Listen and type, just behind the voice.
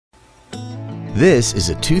This is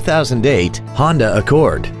a 2008 Honda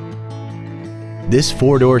Accord. This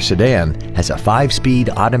four-door sedan has a 5-speed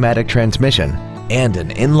automatic transmission and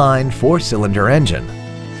an inline 4-cylinder engine.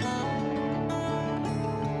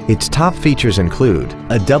 Its top features include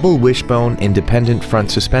a double wishbone independent front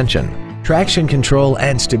suspension, traction control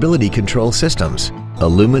and stability control systems,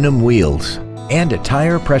 aluminum wheels, and a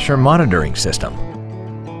tire pressure monitoring system.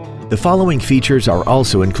 The following features are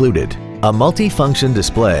also included: a multi-function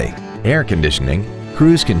display, air conditioning,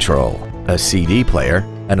 cruise control, a CD player,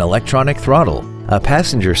 an electronic throttle, a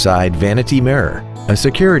passenger side vanity mirror, a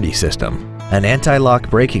security system, an anti-lock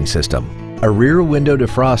braking system, a rear window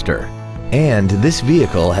defroster, and this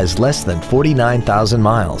vehicle has less than 49,000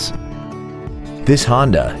 miles. This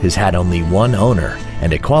Honda has had only one owner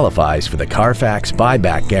and it qualifies for the Carfax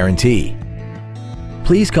buyback guarantee.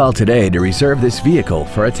 Please call today to reserve this vehicle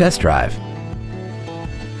for a test drive.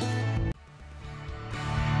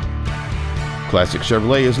 Classic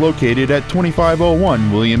Chevrolet is located at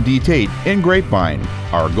 2501 William D Tate in Grapevine.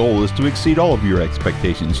 Our goal is to exceed all of your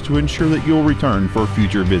expectations to ensure that you'll return for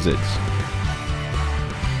future visits.